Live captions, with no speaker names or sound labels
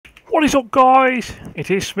What is up, guys? It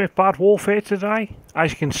is smithbadwolf here today.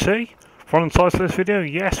 As you can see from the title of this video,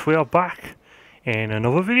 yes, we are back in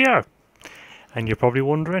another video. And you're probably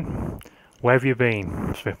wondering, where have you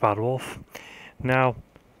been, smithbadwolf? Now,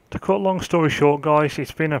 to cut a long story short, guys,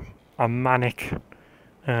 it's been a manic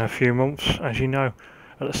few months. As you know,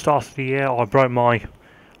 at the start of the year I broke my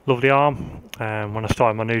lovely arm when I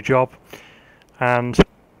started my new job, and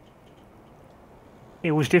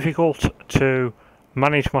it was difficult to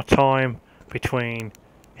manage my time between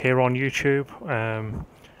here on YouTube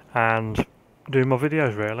and doing my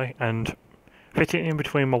videos, really, and fitting in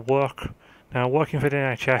between my work. Now, working for the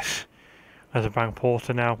NHS as a bank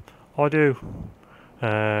porter. Now, I'm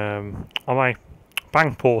a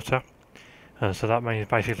bank porter, so that means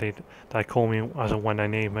basically they call me as and when they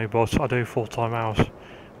need me, but I do full-time hours.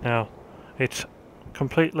 Now, it's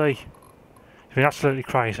been absolutely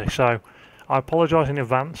crazy, so I apologise in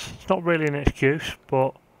advance. It's not really an excuse,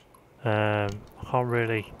 but I can't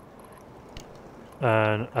really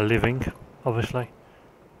earn a living, obviously,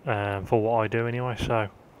 for what I do anyway. So,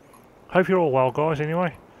 hope you're all well, guys,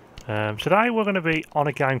 anyway. Today we're going to be on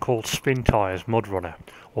a game called Spintires, MudRunner,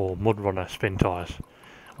 or MudRunner Spintires,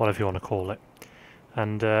 whatever you want to call it.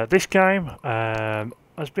 And this game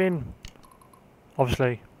has been,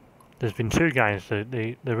 obviously, there's been two games,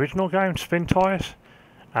 the original game, Spintires,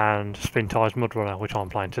 and Spintires MudRunner, which I'm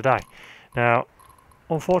playing today. Now,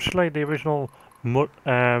 unfortunately, the original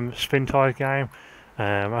Spintires game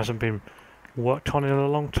hasn't been worked on in a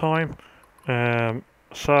long time,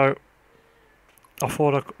 so I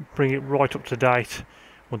thought I'd bring it right up to date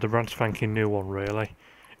with the brand spanking new one, really.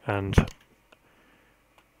 And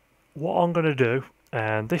what I'm going to do,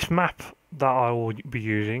 this map that I will be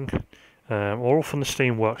using, all from the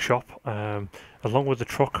Steam Workshop, along with the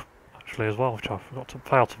truck actually as well, which I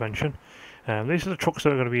failed to mention. These are the trucks that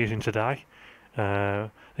we're going to be using today.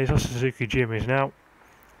 These are Suzuki Jimmys. Now,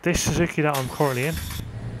 this Suzuki that I'm currently in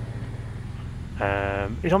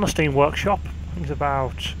is on the Steam Workshop. I think it's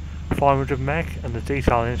about 500 meg, and the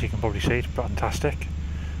detailing, as you can probably see, is fantastic.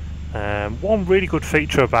 One really good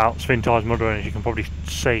feature about Spintires MudRunner, as you can probably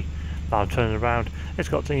see that I'm turning around, it's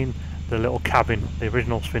got the little cabin. The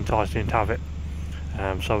original Spintires didn't have it,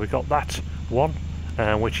 so we got that one,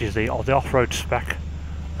 which is the off-road spec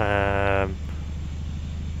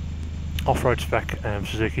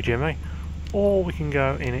Suzuki Jimmy, or we can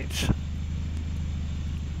go in its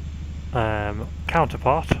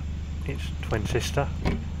counterpart, its twin sister,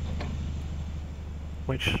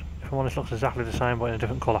 which, if I'm honest, looks exactly the same but in a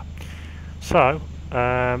different colour. So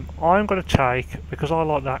I'm going to take, because I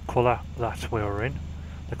like that colour that we were in,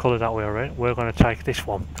 we're going to take this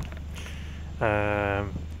one.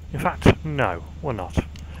 In fact, no, we're not.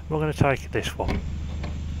 We're going to take this one,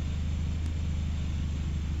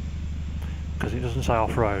 because it doesn't say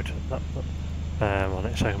off-road on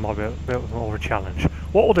it, so it might be a bit more of a challenge.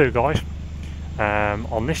 What we'll do, guys,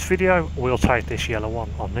 on this video we'll take this yellow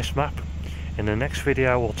one on this map. In the next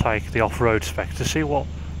video we'll take the off-road spec to see what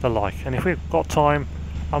they're like, and if we've got time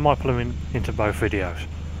I might put them into both videos.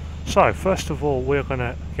 So first of all, we're going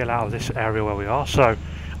to get out of this area where we are. So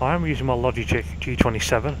I am using my Logitech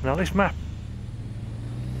G27. Now, this map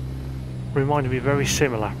reminded me very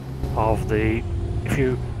similar of the, if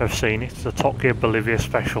you have seen it, the Top Gear Bolivia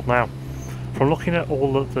special. Now, from looking at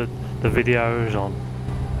all of the videos on,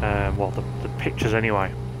 well, the pictures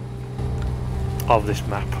anyway, of this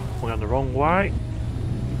map, we're going the wrong way,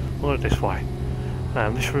 we're going this way.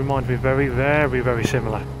 This reminds me very, very, very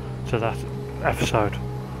similar to that episode.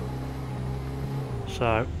 So,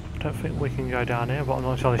 I don't think we can go down here, but I'm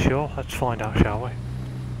not entirely sure. Let's find out, shall we?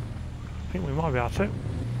 I think we might be able to.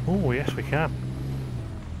 Oh, yes, we can.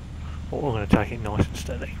 But we're going to take it nice and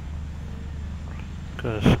steady,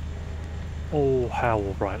 because all hell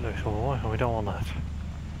will break loose otherwise, and we don't want that.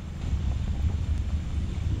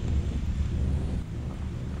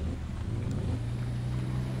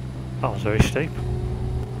 That was very steep.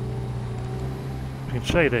 You can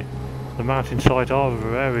see the mountainsides are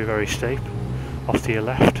very, very steep off to your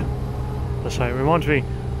left. So it reminds me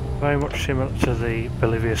very much similar to the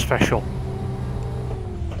Bolivia special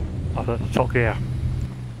of the Top Gear.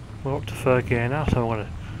 We're up to third gear now, so I'm going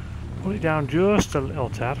to put it down just a little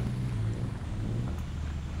tad.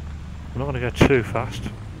 I'm not going to go too fast,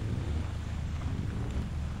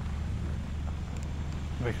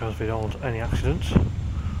 because we don't want any accidents.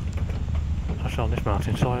 Actually, on this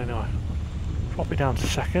mountainside anyway. Drop it down to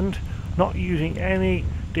second, not using any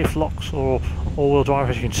diff locks or all-wheel drive,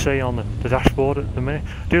 as you can see on the dashboard at the minute.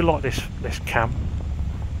 I do like this cam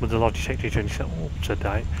with the Logitech G27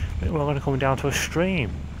 today. We're going to come down to a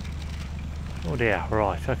stream. Oh dear,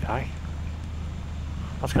 right, okay.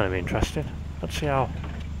 That's going to be interesting. Let's see how.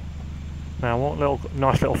 Now, one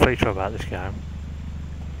nice little feature about this game.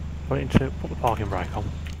 Put the parking brake on.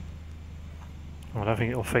 I don't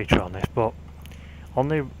think it will feature on this, but on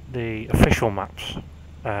the official maps,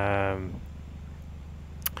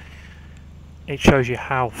 it shows you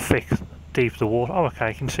how thick, deep the water. Oh, okay,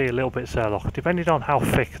 you can see a little bit there. Look, depending on how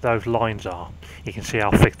thick those lines are, you can see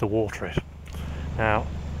how thick the water is. Now,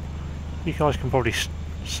 you guys can probably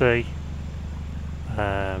see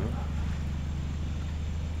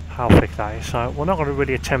how thick that is. So we're not going to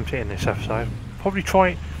really attempt it in this episode. Probably try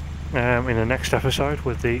it in the next episode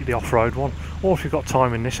with the off-road one, or if you've got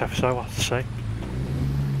time in this episode, we'll have to see.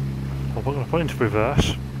 But we're going to put it into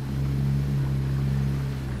reverse.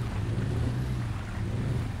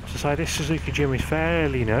 To say this Suzuki Jimmy is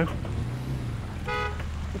fairly new.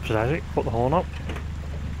 Oops, there's it. Put the horn up.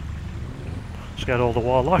 Scared all the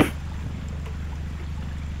wildlife.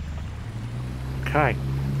 Okay.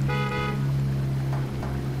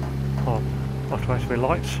 Oh, activate my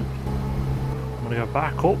lights. I'm going to go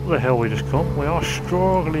back up the hill we just come. We are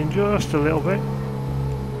struggling just a little bit.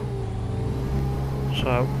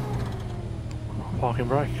 So, parking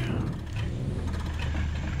brake.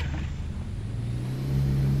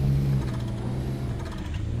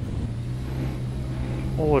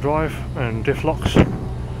 All-wheel drive and diff locks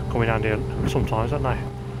coming handy sometimes, don't they?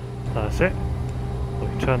 That's it. We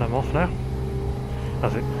can turn them off now.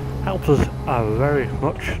 As it helps us very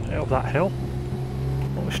much up that hill.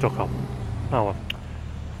 What are we stuck on? Oh well.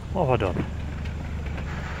 What have I done?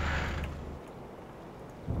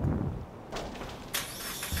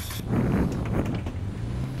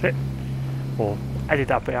 That's it. We'll edit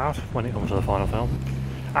that bit out when it comes to the final film.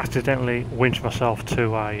 Accidentally winched myself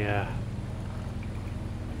to a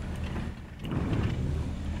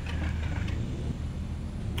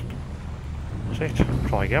that's it.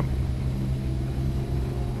 Try again.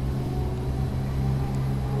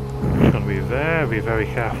 Got to be very, very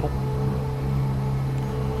careful.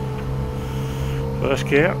 First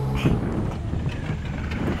gear.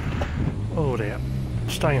 Oh dear.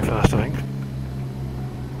 Staying first, I think.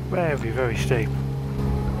 Very, very steep.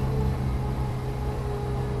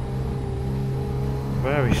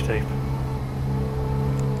 Very steep.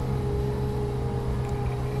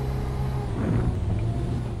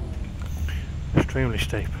 Extremely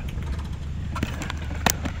steep.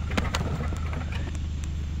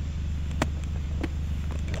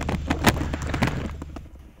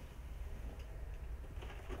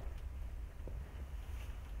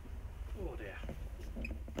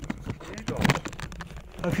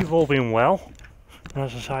 Hope you've all been well.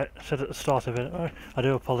 As I said at the start of it, I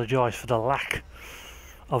do apologise for the lack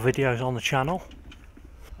of videos on the channel.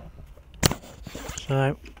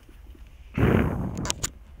 So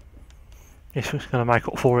this is going to make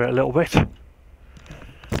up for it a little bit.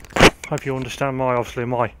 Hope you understand obviously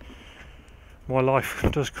my life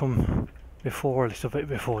does come before, a little bit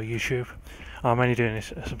before YouTube. I'm only doing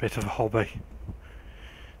this as a bit of a hobby.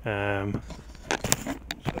 So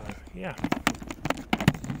yeah.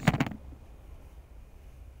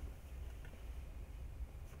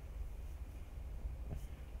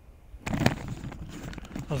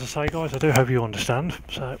 As I say guys, I do hope you understand,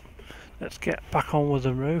 so let's get back on with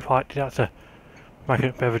the move. I did have to make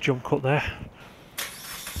a bit of a jump cut there.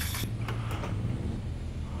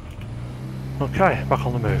 Okay, back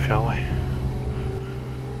on the move, shall we?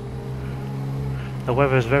 The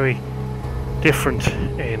weather's very different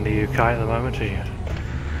in the UK at the moment, as you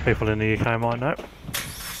people in the UK might know.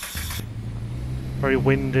 Very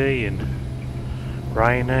windy and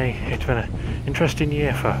rainy. It's been an interesting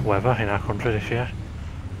year for weather in our country this year.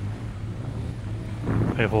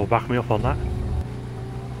 People will back me up on that.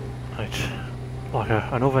 It's like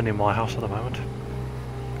an oven in my house at the moment.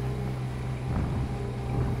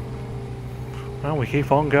 Well, we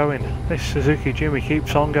keep on going. This Suzuki Jimmy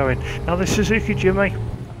keeps on going. Now this Suzuki Jimmy,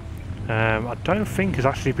 I don't think has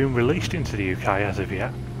actually been released into the UK as of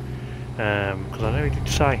yet. Because I know it did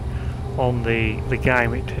say on the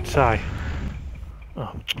game, it did say,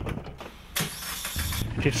 oh,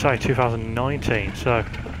 it did say 2019, so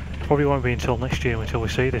probably won't be until next year until we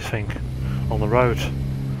see this thing on the road.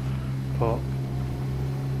 But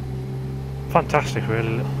fantastic,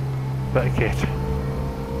 really, bit of kit.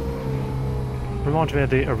 Reminds me of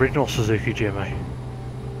the original Suzuki Jimmy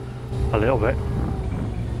a little bit.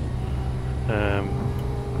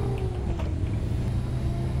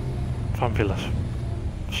 Fabulous.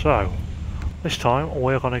 So this time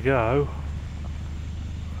we're going to go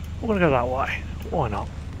that way. Why not?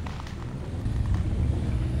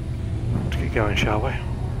 Let's get going, shall we?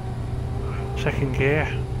 Second gear.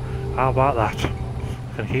 How about that?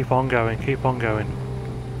 We're going to keep on going, keep on going.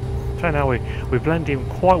 So now we blend in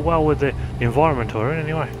quite well with the environment we're in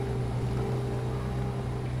anyway.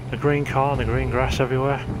 The green car and the green grass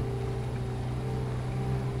everywhere.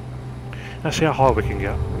 Let's see how high we can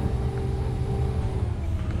get.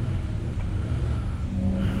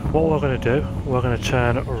 What we're going to do, we're going to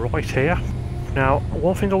turn right here. Now,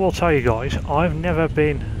 one thing I will tell you guys, I've never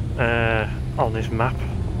been on this map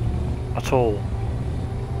at all.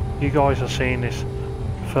 You guys are seeing this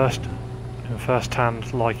first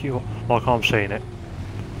hand like I'm seeing it.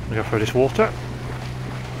 We go through this water.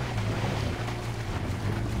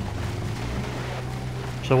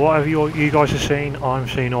 So whatever you guys are seeing, I'm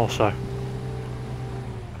seeing also.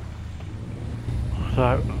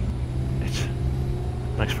 So it's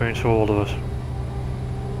an experience for all of us.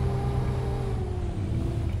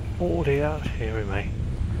 Already out here with me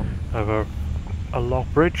over a log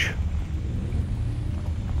bridge.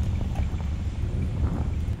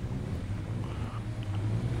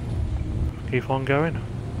 Keep on going.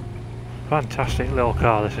 Fantastic little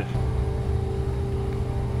car this is.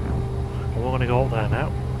 And we're going to go up there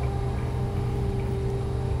now.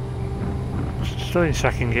 Still in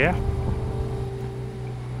second gear.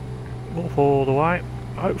 Up all the way.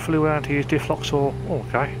 Hopefully we won't use diff locks or... Oh,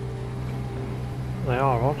 okay. They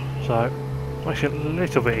are on, so makes it a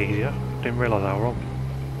little bit easier. Didn't realise they were on.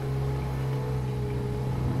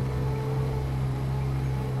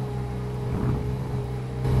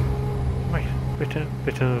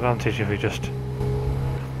 Bit of advantage if you just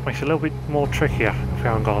makes it a little bit more trickier if you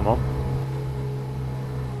haven't got them on.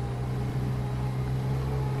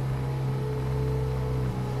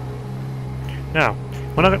 Now,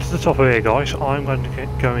 when I get to the top of here, guys, I'm going to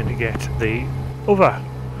get the other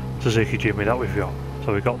Suzuki Jimmy that we've got.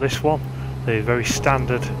 So we've got this one, the very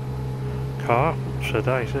standard car. So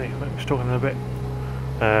Daisy, we're still in a bit.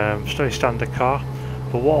 Still a standard car.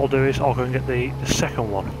 But what I'll do is I'll go and get the second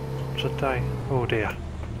one. Today. Oh dear.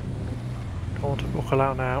 Don't want to buckle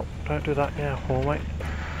out now. Don't do that now, for me.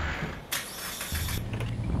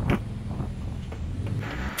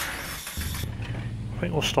 I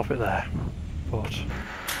think we'll stop it there. But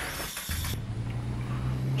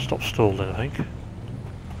stop stalling, I think.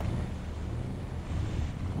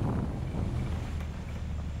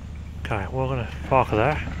 Okay, we're going to park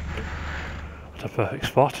there. It's a perfect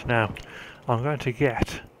spot. Now, I'm going to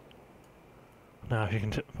get... Now, if you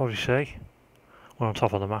can probably see, we're on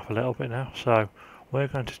top of the map a little bit now, so we're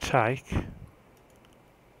going to take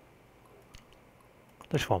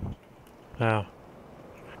this one. Now,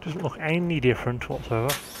 it doesn't look any different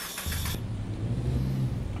whatsoever.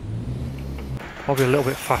 Probably a little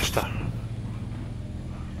bit faster.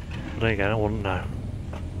 But then again, I wouldn't know.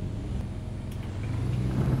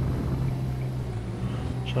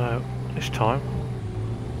 So, this time,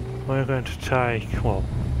 we're going to take, well,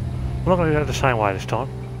 we're not going to go the same way this time.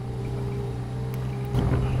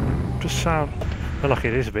 Just sound, well, like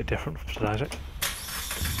it is a bit different from today, is it?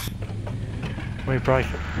 We brake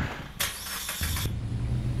it.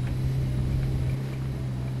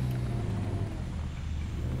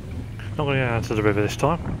 Not going to go down to the river this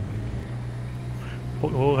time.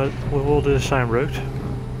 But we'll do the same route.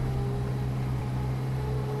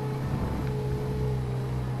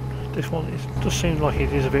 This one just seems like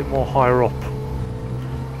it is a bit more higher up.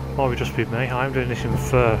 Might just be me. I'm doing this in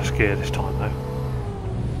first gear this time though.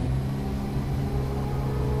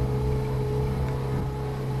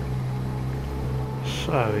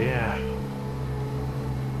 So yeah.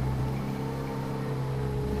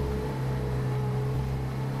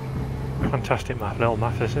 Fantastic map, little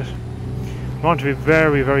map this is. Reminds me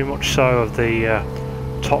very, very much so of the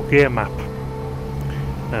Top Gear map.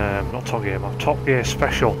 Not Top Gear map, Top Gear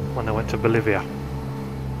Special when they went to Bolivia.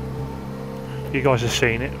 You guys have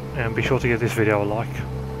seen it, and be sure to give this video a like.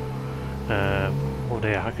 Oh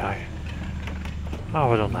dear, okay. How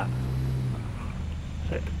have I done that?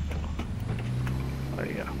 That's it. There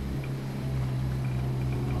you go.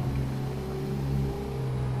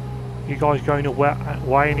 You guys going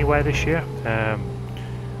away anywhere this year?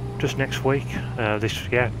 Just next week,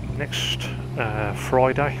 next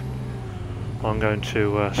Friday, I'm going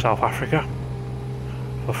to South Africa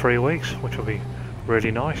for 3 weeks, which will be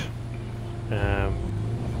really nice. And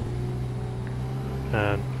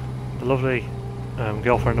the lovely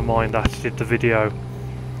girlfriend of mine that did the video,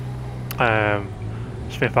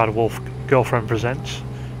 smithbadwolf Girlfriend Presents,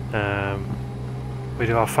 we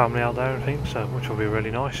do have family out there and things, so which will be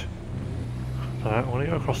really nice. So I want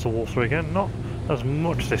to go across the water again, not as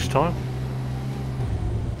much this time.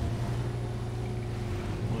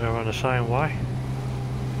 We'll go around the same way.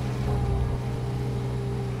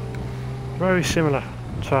 Very similar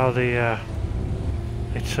to how the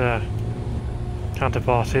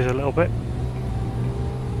counterpart is a little bit.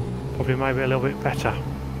 Probably maybe a little bit better.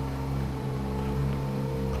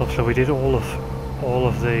 So we did all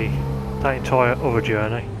of that entire other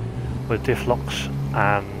journey with diff locks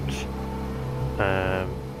and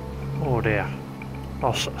oh dear,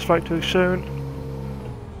 I'll spoke too soon.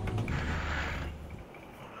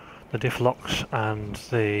 The diff locks and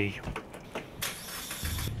the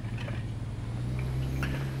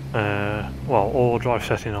well, all drive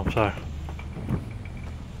setting up, so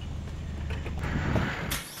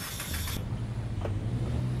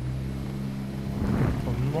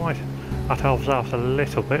that helps out a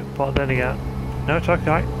little bit, but then again, no, it's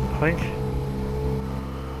okay, I think.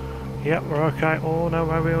 Yep, we're okay. Oh no,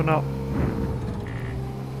 maybe we're not.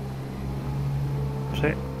 That's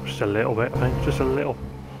it, just a little bit, I think, just a little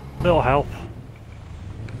help.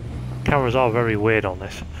 Cameras are very weird on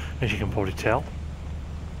this, as you can probably tell.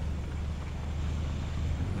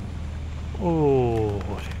 Oh,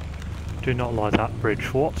 do not like that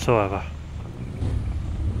bridge whatsoever.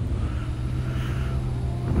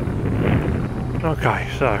 Okay,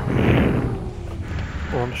 so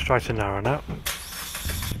we're on the straight and narrow now.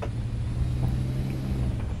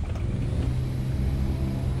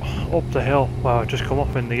 Up the hill, well, I've just come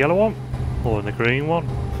up in the yellow one, or in the green one,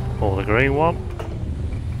 or the green one,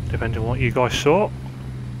 depending on what you guys saw.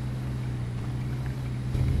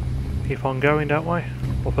 Keep on going, don't we?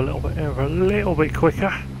 Up a little bit, over a little bit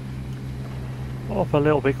quicker. Up a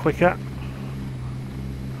little bit quicker.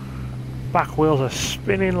 Back wheels are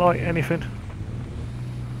spinning like anything.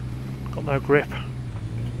 Got no grip.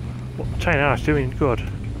 But I'm telling you now, it's doing good.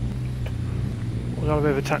 We got a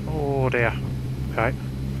bit of attack. Oh dear. Okay.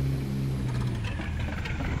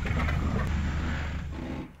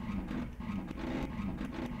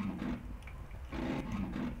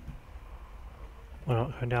 We're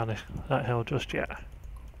not going down that hill just yet.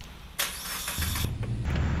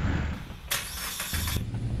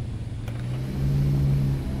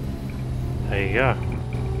 There you go.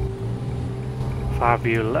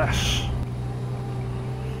 Fabulous.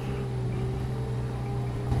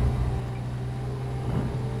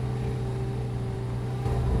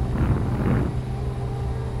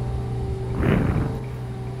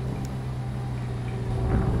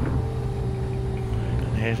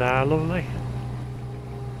 And here's our lovely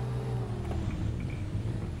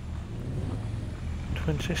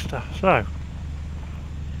twin sister. So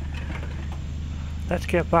let's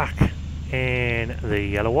get back in the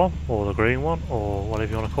yellow one, or the green one, or whatever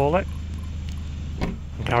you want to call it,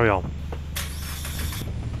 and carry on.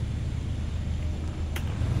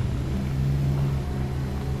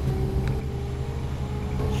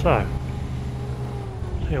 So,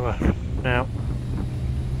 anyway, now,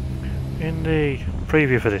 in the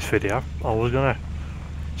preview for this video, I was going to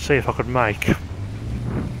see if I could make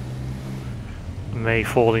me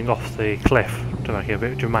falling off the cliff to make it a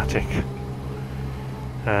bit dramatic.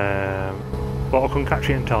 But I couldn't catch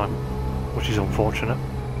it in time, which is unfortunate.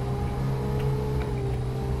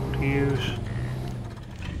 Use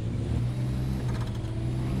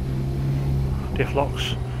diff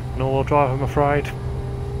locks, and all-wheel drive, I'm afraid.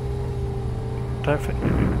 Don't fit.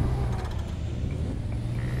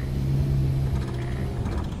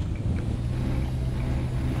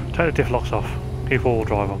 Take the diff locks off. Keep all-wheel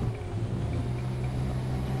drive on.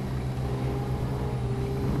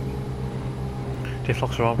 Diff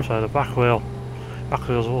locks are on, so the back wheels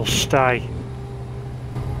will stay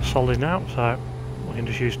solid now, so we can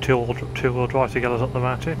just use two-wheel drive to get us up the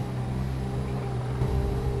mountain.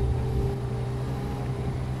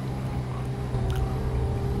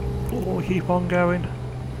 Oh, we keep on going.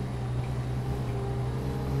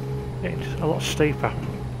 It's a lot steeper.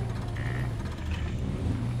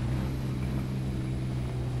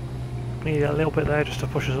 Need a little bit there just to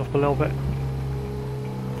push us up a little bit.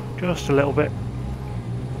 Just a little bit.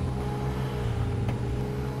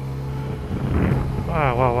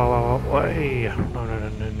 Wow, hey.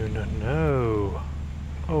 No.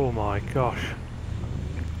 Oh my gosh.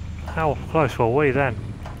 How close were we then?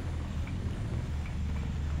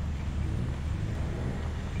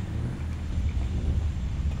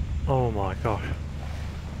 Oh my gosh.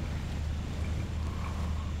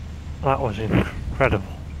 That was incredible.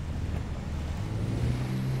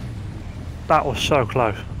 That was so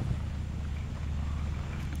close.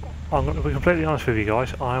 I'm going to be completely honest with you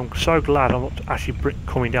guys, I'm so glad I'm not actually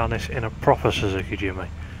coming down this in a proper Suzuki Jimmy,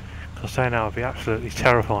 because saying that would be absolutely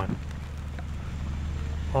terrifying.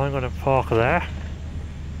 I'm going to park there,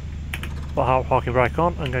 put our parking brake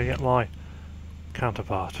on, and go get my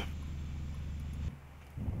counterpart.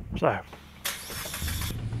 So,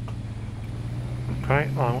 okay,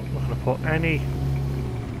 I'm not going to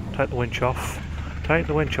take the winch off, Take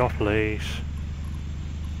the winch off, please.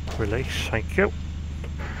 Release, thank you.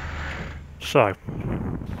 So,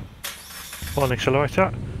 put on the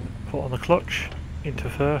accelerator, put on the clutch, into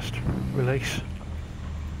first, release.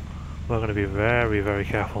 We're going to be very, very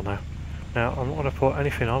careful now. Now, I'm not going to put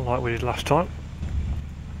anything on like we did last time.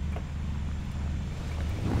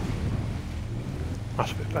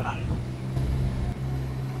 That's a bit better.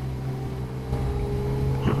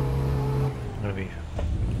 I'm going to be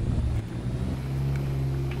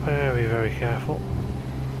very, very careful.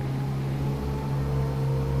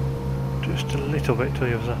 Just a little bit to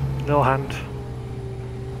the other. No hand.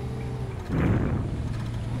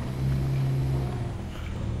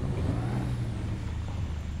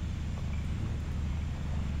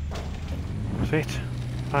 That's it.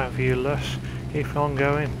 That view less. Keep on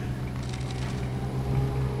going.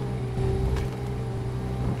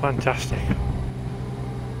 Fantastic.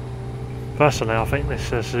 Personally, I think this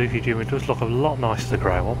Suzuki Jimmy does look a lot nicer than the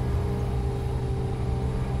grey one.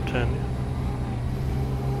 Turn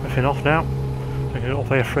everything off now. I can up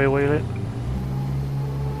here freewheel it.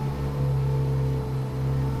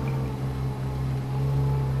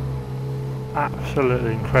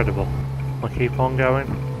 Absolutely incredible. I'll keep on going.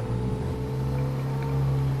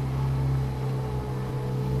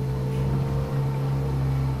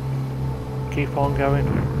 Keep on going.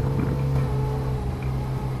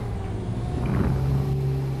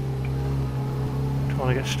 Don't want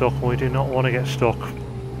to get stuck, and we do not want to get stuck.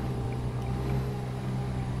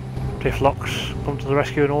 Diff locks come to the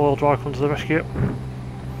rescue and all-wheel drive come to the rescue.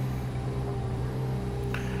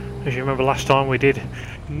 As you remember last time we did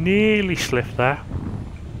nearly slip there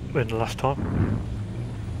in the last time.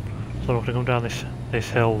 So we're going to come down this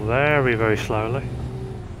hill very, very slowly.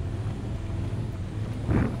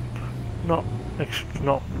 Not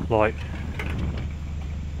like,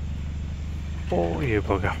 oh you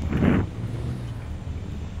bugger.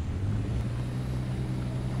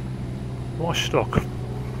 Am I stuck?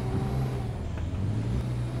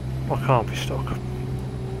 I can't be stuck.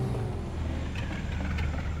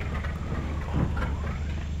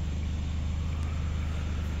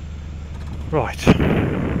 Right,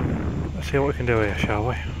 let's see what we can do here, shall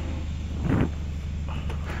we?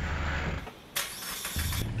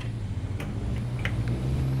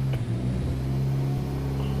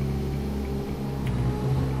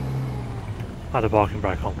 Add a parking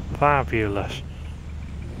brake on. Fabulous.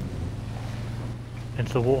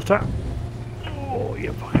 Into the water. Oh,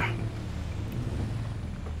 you bugger.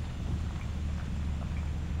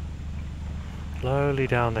 Slowly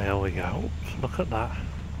down the hill we go. Oops, look at that.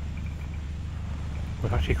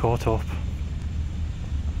 We've actually caught up.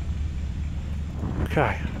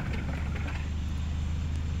 Okay.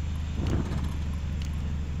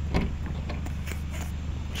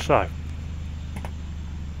 So.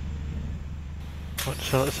 Let's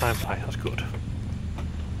still at the same place, that's good.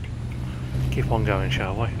 Keep on going,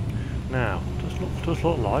 shall we? Now, does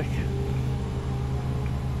look like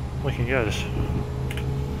we can go this.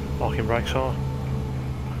 Parking brakes on.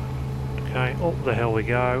 Okay, up the hill we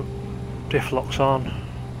go. Diff locks on.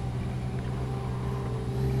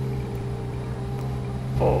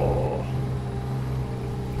 Oh.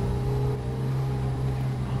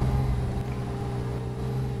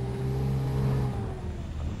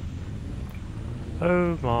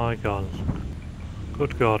 Oh my god.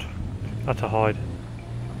 Good god. Had to hide.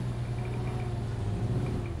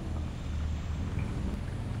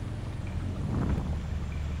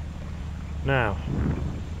 Now.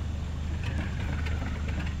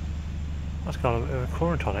 That's got a bit of a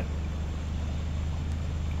current on it.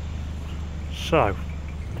 So.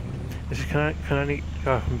 This can only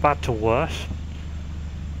go from bad to worse.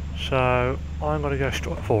 So I'm going to go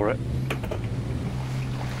straight for it.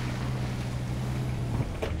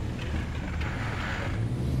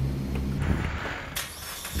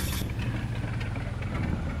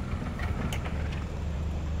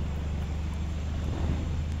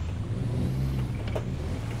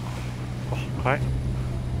 Okay, a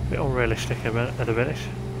bit unrealistic at the minute,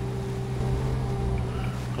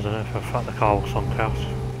 because I know for a fact the car will sunk out.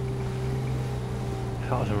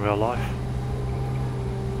 That was in real life,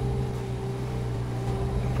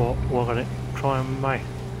 but we're going to try and make.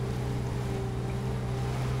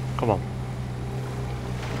 Come on,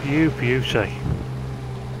 you beauty!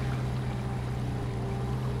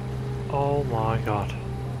 Oh my god!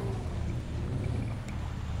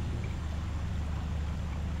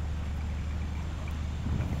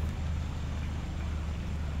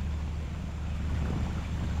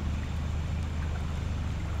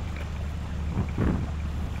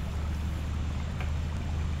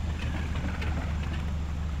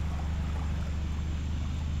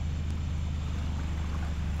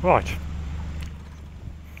 Right.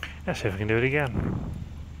 Let's see if we can do it again.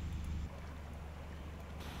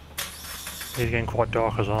 It's getting quite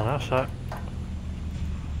dark as well now, so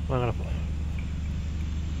we're gonna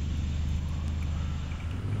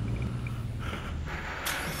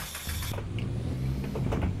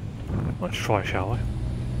let's try, shall we?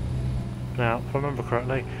 Now, if I remember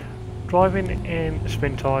correctly, driving in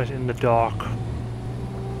Spintires in the dark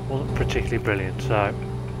wasn't particularly brilliant, so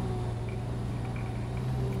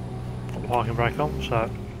put the parking brake on, so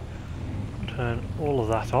turn all of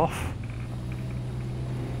that off.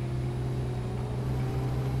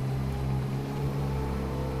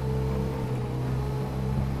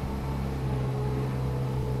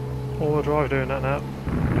 All-wheel drive doing that now.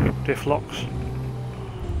 Diff locks.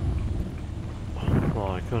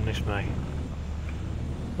 My goodness me.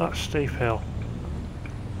 That steep hill.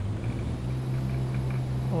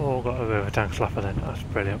 Oh, got a bit of a tank slapper then. That's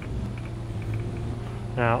brilliant.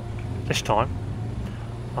 Now, this time,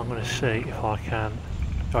 I'm going to see if I can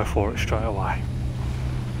go for it straight away.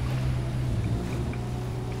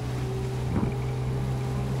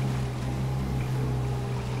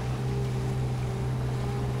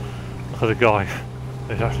 Look at the guy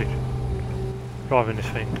who's actually driving this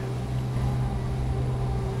thing.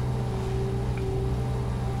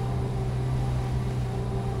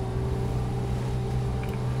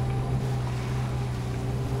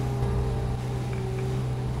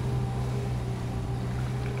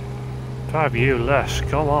 Fabulous,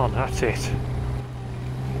 come on, that's it.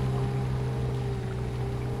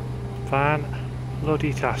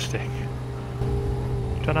 Fan-bloody-tastic.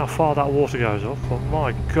 Don't know how far that water goes up, but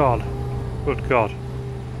my god, good god,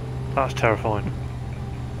 that's terrifying.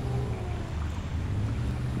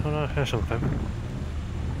 Oh no, here's something.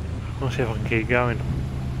 Let's see if I can keep going.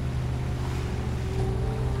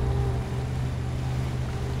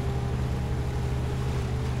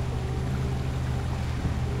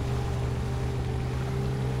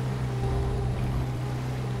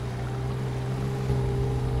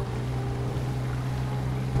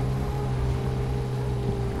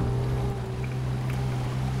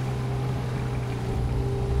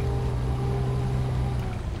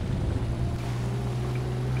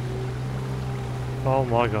 Oh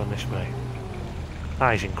my goodness me.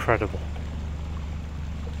 That is incredible.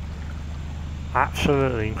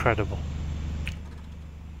 Absolutely incredible.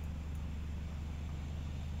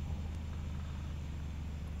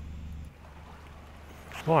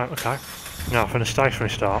 Right, okay. Now from the stationary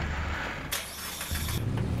start.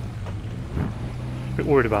 A bit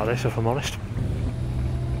worried about this if I'm honest.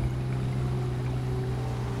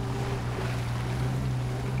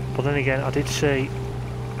 But then again, I did see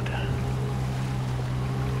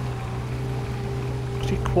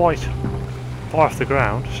quite high off the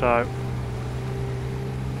ground, so I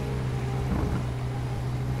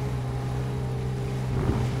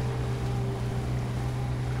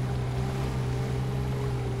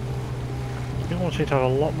think I want to have a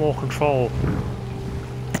lot more control.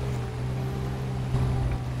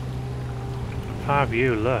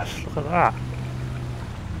 Fabulous, look at that.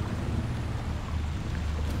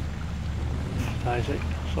 Daisy,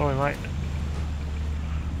 sorry mate.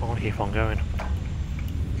 I want to keep on going.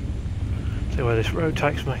 See where this road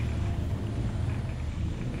takes me.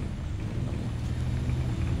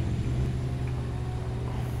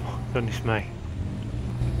 Oh, goodness me.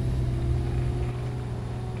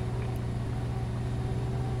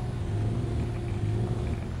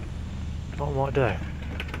 What I might do.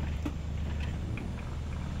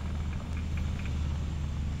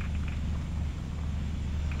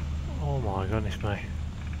 Oh my goodness me.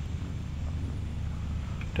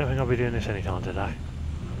 Don't think I'll be doing this anytime today.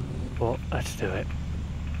 But let's do it.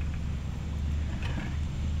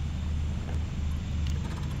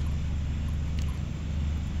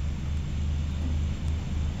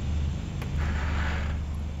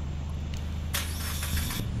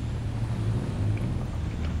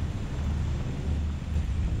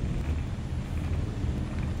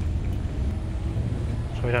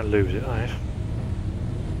 So we don't lose it, that is.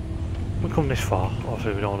 We come this far,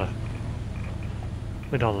 obviously we don't want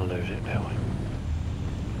to lose it, do we?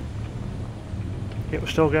 Yeah, we're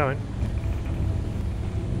still going.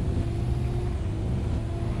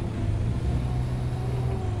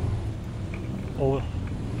 Oh,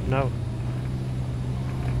 no.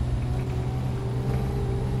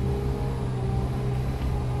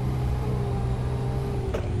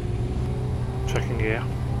 Second gear.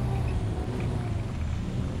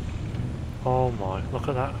 Oh my, look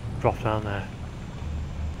at that drop down there.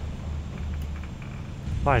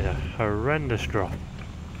 That is a horrendous drop.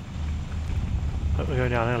 We're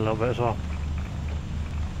going down here a little bit as well.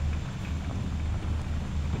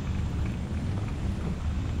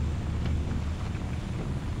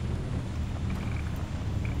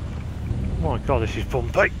 my god, this is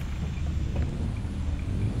bumpy.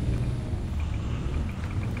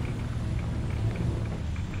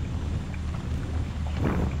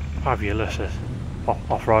 Fabulous, this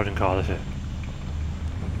off-roading car, this is.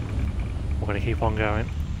 We're going to keep on going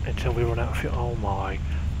until we run out of fuel. Oh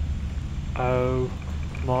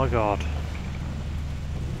my god.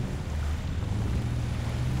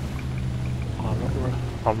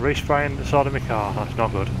 I'm respraying the side of my car, that's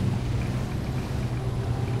not good.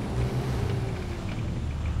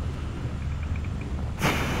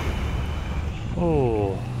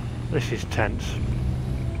 Oh, this is tense.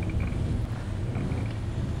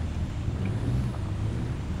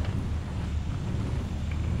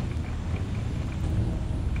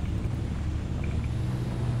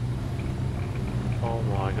 Oh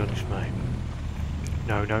my goodness me.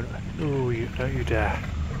 No, no, oh, you, don't you dare.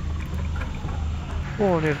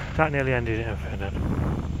 Oh, that nearly ended everything then.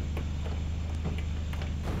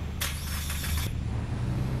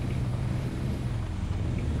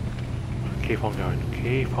 Keep on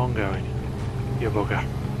going, you bugger.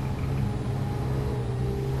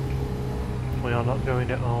 We are not going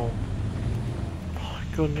at all. My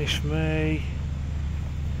goodness me.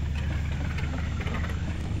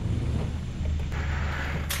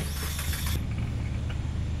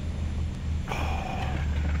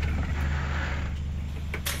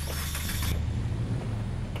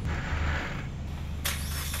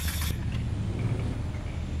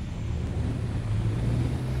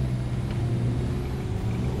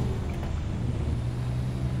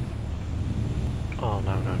 Oh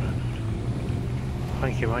no, no, no, no.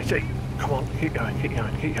 Thank you, matey. Come on, keep going, keep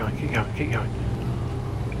going, keep going, keep going, keep going.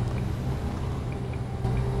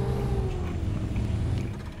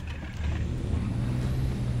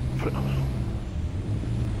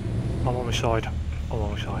 I'm on my side. I'm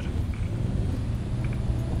on my side.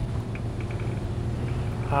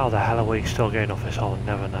 How the hell are we still getting off this? I'll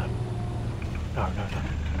never know. No, no, no.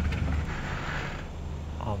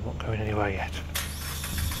 I'm not going anywhere yet.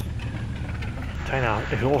 Now,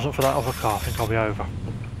 if it wasn't for that other car, I think I'll be over.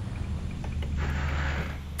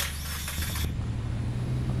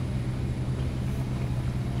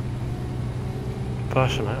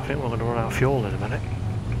 Personally, I think we're going to run out of fuel in a minute.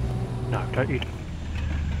 No, don't you?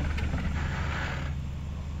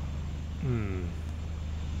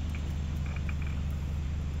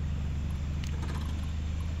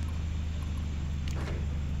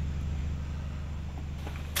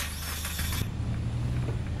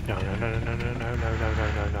 No, no, no, no, no, no, no, no, no,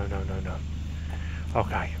 no, no, no, no, no.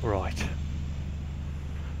 Okay, right.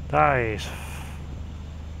 That is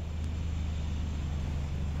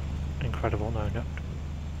incredible. No, no.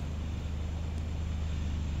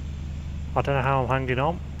 I don't know how I'm hanging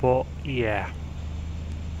on, but yeah.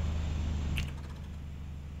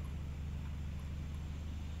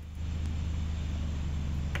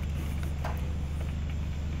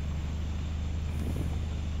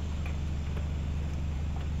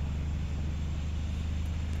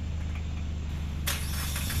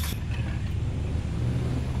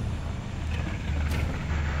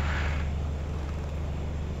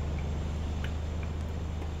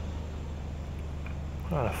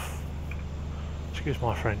 Excuse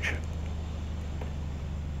my French.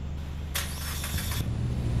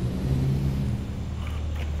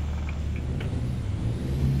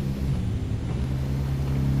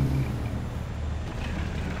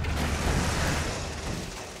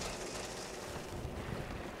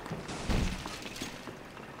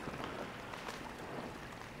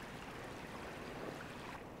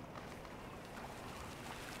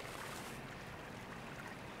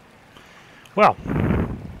 Well,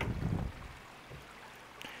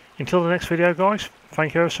 until the next video, guys,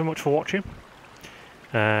 thank you ever so much for watching.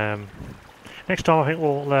 Next time I think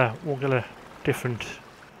we'll get a different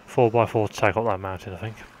 4x4 to take up that mountain, I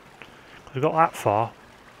think. We've got that far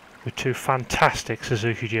with two fantastic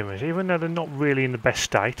Suzuki Jimmys, even though they're not really in the best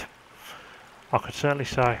state. I could certainly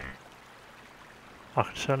say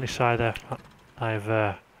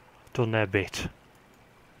they've done their bit.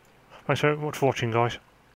 Thanks very much for watching, guys.